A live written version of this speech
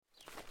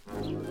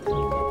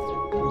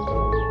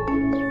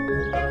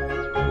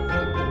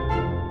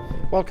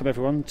Welcome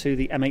everyone to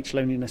the MH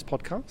Loneliness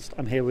podcast.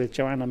 I'm here with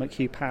Joanna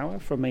McHugh-Power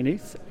from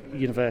Maynooth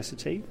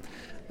University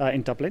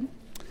in Dublin.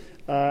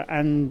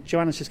 And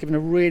Joanna's just given a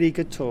really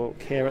good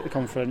talk here at the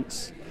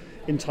conference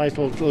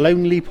entitled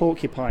Lonely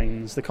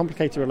Porcupines, the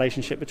complicated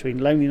relationship between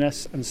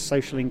loneliness and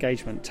social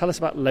engagement. Tell us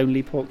about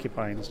lonely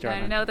porcupines,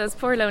 Joanna. I know, those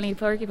poor lonely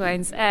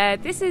porcupines.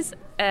 This is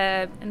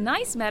a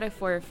nice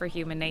metaphor for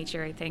human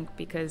nature, I think,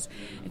 because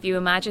if you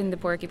imagine the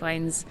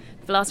porcupines,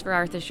 philosopher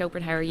Arthur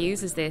Schopenhauer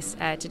uses this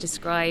to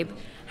describe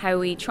how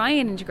we try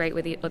and integrate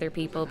with other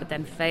people but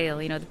then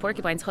fail. You know, the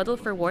porcupines huddle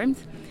for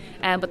warmth,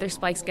 but their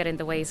spikes get in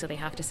the way, so they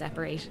have to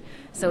separate.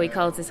 So he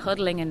calls this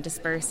huddling and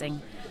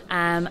dispersing.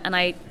 And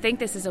I think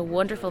this is a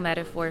wonderful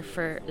metaphor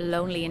for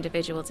lonely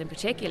individuals in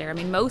particular. I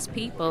mean, most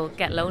people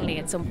get lonely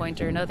at some point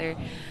or another,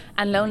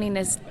 and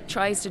loneliness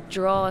tries to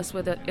draw us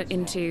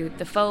into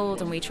the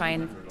fold, and we try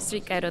and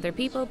seek out other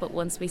people, but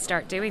once we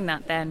start doing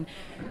that, then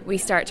we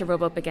start to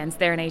rub up against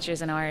their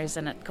natures and ours,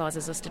 and it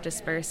causes us to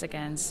disperse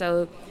again.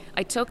 So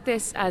I took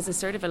this as a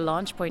sort of a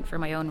launch point for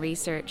my own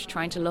research,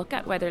 trying to look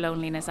at whether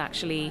loneliness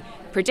actually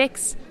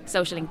predicts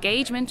social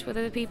engagement with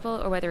other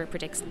people or whether it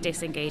predicts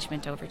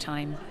disengagement over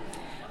time.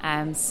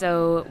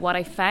 So what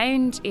I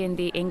found in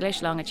the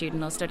English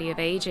longitudinal study of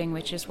ageing,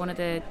 which is one of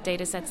the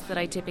data sets that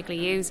I typically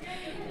use,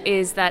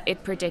 is that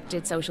it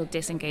predicted social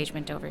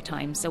disengagement over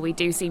time. So we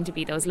do seem to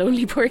be those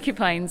lonely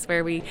porcupines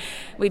where we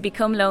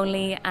become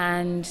lonely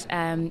and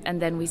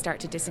then we start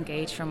to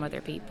disengage from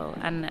other people.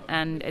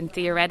 And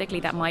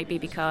theoretically that might be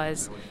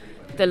because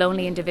the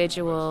lonely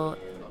individual,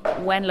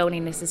 when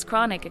loneliness is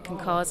chronic, it can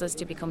cause us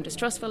to become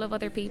distrustful of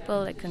other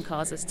people. It can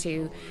cause us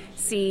to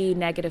see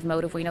negative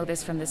motive. We know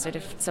this from the sort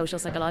of social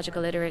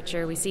psychological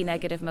literature. We see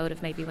negative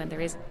motive maybe when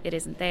it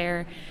isn't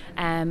there,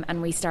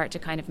 and we start to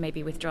kind of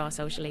maybe withdraw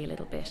socially a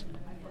little bit.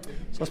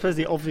 So I suppose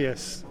the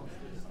obvious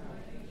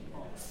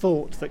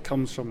thought that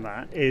comes from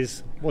that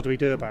is, what do we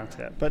do about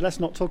it? But let's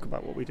not talk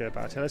about what we do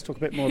about it. Let's talk a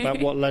bit more about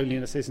what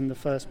loneliness is in the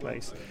first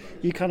place.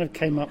 You kind of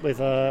came up with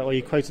or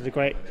you quoted a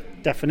great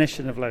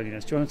definition of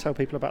loneliness. Do you want to tell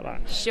people about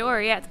that? Sure,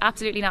 yeah, it's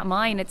absolutely not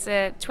mine. It's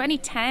a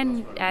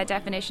 2010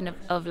 definition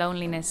of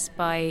loneliness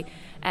by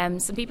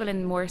some people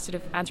in more sort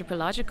of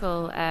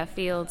anthropological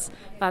fields,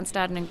 Van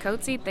Staden and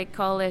Coetzee. They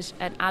call it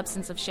an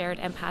absence of shared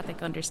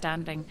empathic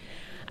understanding.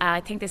 I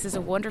think this is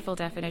a wonderful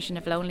definition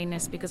of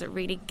loneliness because it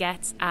really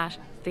gets at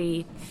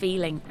the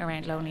feeling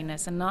around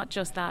loneliness, and not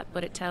just that,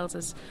 but it tells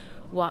us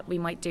what we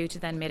might do to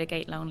then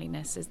mitigate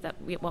loneliness. Is that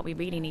what we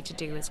really need to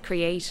do is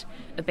create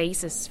a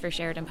basis for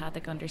shared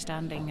empathic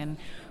understanding. And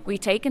we've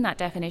taken that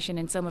definition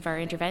in some of our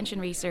intervention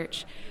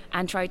research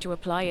and tried to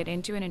apply it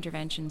into an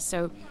intervention.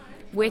 So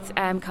with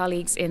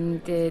colleagues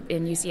in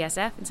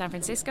UCSF in San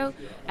Francisco,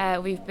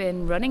 we've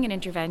been running an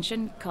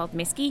intervention called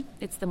MISCI.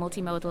 It's the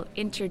Multimodal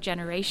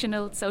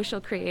Intergenerational Social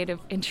Creative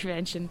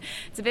Intervention.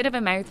 It's a bit of a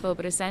mouthful,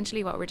 but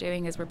essentially what we're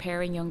doing is we're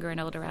pairing younger and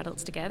older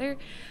adults together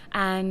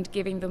and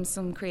giving them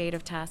some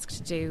creative tasks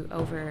to do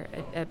over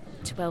a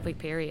 12-week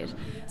period.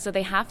 So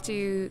they have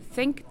to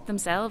think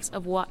themselves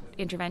of what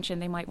intervention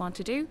they might want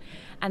to do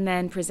and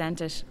then present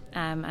it.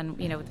 And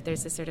you know,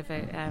 there's this sort of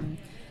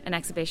an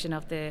exhibition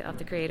of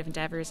the creative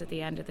endeavours at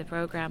the end of the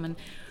programme, and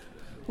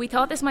we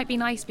thought this might be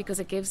nice because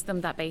it gives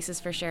them that basis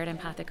for shared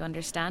empathic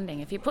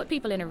understanding. If you put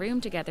people in a room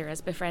together,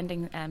 as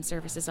befriending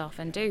services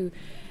often do,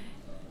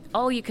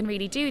 all you can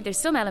really do, there's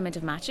some element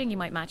of matching. You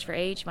might match for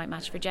age, you might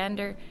match for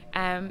gender,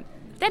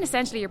 then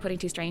essentially you're putting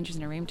two strangers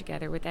in a room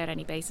together without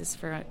any basis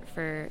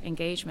for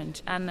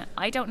engagement. And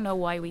I don't know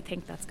why we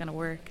think that's going to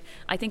work.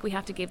 I think we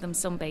have to give them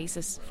some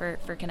basis for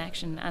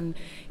connection, and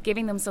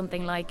giving them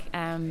something like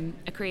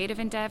a creative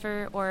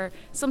endeavour or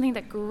something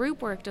that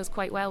group work does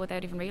quite well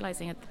without even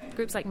realising it.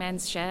 Groups like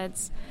Men's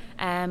Sheds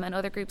and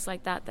other groups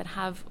like that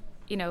have,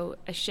 you know,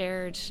 a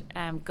shared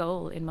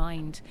goal in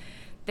mind.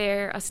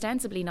 They're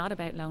ostensibly not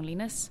about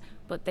loneliness,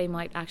 but they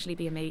might actually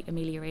be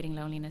ameliorating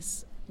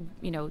loneliness,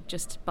 you know,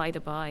 just by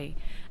the by.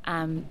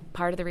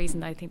 Part of the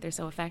reason I think they're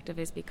so effective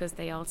is because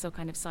they also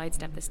kind of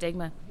sidestep the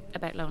stigma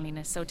about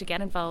loneliness. So to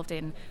get involved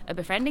in a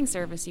befriending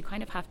service, you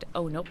kind of have to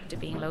own up to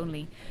being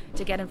lonely.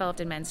 To get involved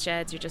in Men's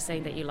Sheds, you're just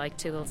saying that you like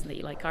tools and that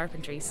you like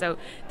carpentry. So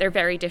they're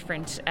very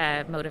different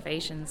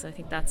motivations. I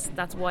think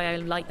that's why I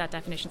like that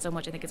definition so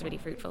much. I think it's really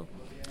fruitful.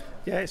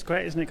 Yeah, it's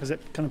great, isn't it? Because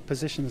it kind of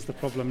positions the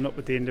problem not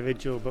with the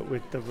individual, but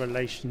with the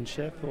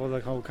relationship or the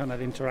whole kind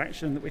of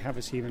interaction that we have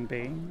as human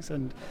beings.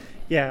 And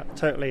yeah,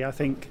 totally. I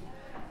think,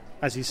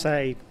 as you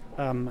say,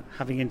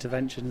 having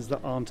interventions that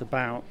aren't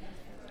about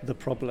the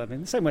problem,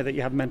 in the same way that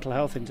you have mental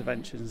health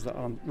interventions that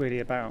aren't really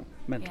about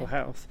mental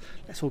health.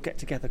 Let's all get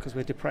together because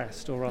we're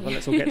depressed, or rather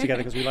let's all get together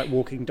because we like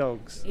walking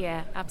dogs.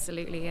 Yeah,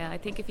 absolutely. Yeah, I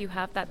think if you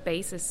have that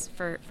basis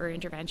for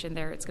intervention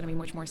there, it's going to be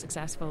much more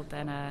successful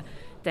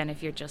than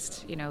if you're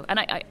just, you know. And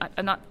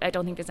I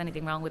don't think there's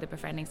anything wrong with a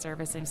befriending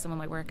service, and some of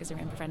my work is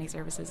around befriending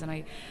services, and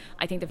I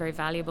think they're very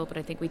valuable, but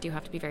I think we do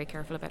have to be very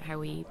careful about how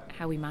we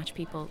match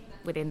people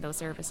within those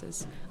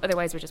services.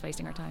 Otherwise we're just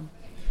wasting our time.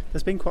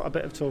 There's been quite a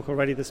bit of talk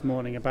already this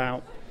morning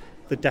about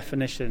the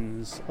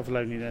definitions of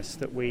loneliness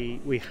that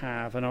we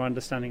have and our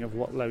understanding of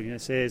what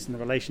loneliness is and the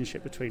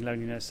relationship between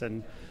loneliness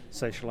and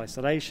social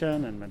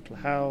isolation and mental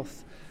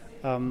health.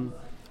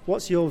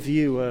 What's your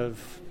view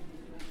of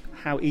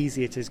how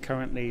easy it is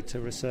currently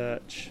to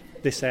research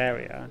this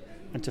area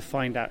and to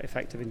find out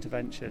effective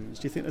interventions?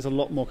 Do you think there's a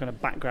lot more kind of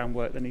background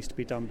work that needs to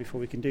be done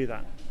before we can do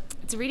that?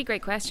 It's a really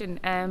great question.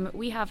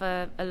 We have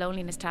a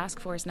loneliness task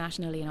force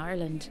nationally in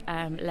Ireland,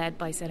 led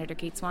by Senator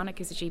Keith Swanwick,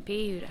 who's a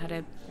GP who had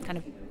a kind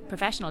of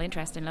professional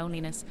interest in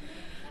loneliness.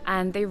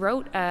 And they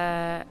wrote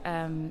a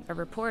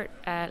report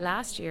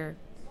last year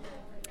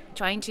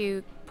trying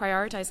to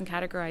prioritise and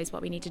categorise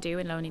what we need to do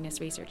in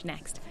loneliness research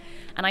next.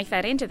 And I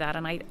fed into that,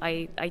 and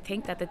I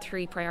think that the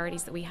three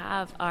priorities that we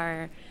have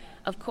are,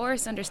 of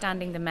course,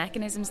 understanding the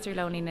mechanisms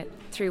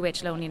through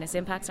which loneliness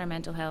impacts our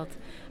mental health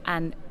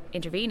and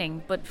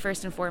intervening, but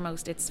first and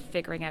foremost it's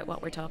figuring out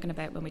what we're talking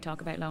about when we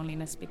talk about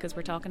loneliness, because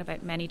we're talking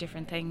about many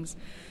different things.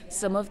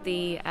 Some of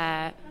the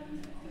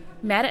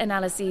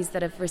meta-analyses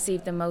that have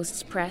received the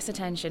most press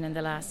attention in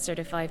the last sort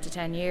of 5 to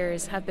 10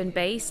 years have been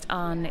based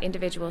on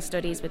individual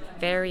studies with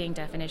varying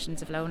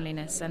definitions of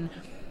loneliness, and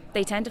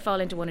they tend to fall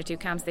into one or two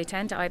camps. They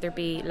tend to either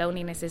be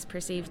loneliness is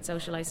perceived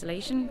social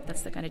isolation,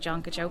 that's the kind of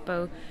John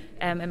Cacioppo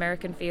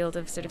American field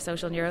of sort of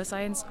social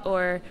neuroscience,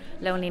 or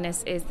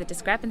loneliness is the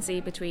discrepancy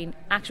between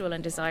actual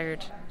and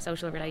desired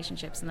social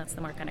relationships, and that's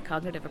the more kind of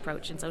cognitive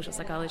approach in social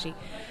psychology.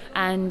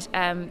 And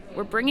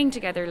we're bringing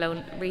together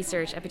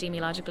research,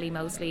 epidemiologically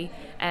mostly,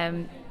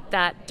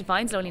 that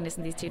defines loneliness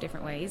in these two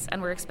different ways,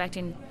 and we're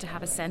expecting to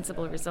have a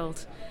sensible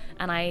result.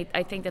 And I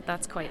think that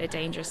that's quite a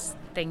dangerous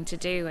thing to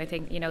do. I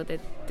think,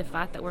 the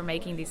fact that we're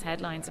making these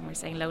headlines and we're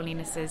saying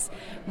loneliness is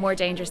more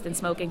dangerous than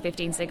smoking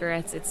 15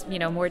 cigarettes, it's,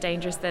 more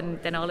dangerous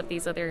than all of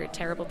these other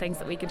terrible things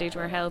that we can do to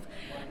our health.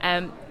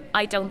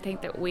 I don't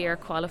think that we are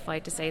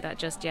qualified to say that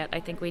just yet. I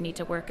think we need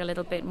to work a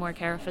little bit more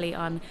carefully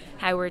on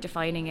how we're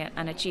defining it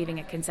and achieving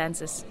a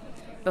consensus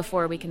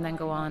before we can then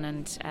go on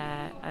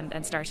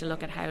and start to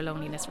look at how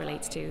loneliness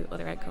relates to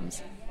other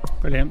outcomes.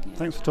 Brilliant.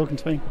 Thanks for talking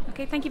to me.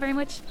 Okay, thank you very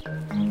much.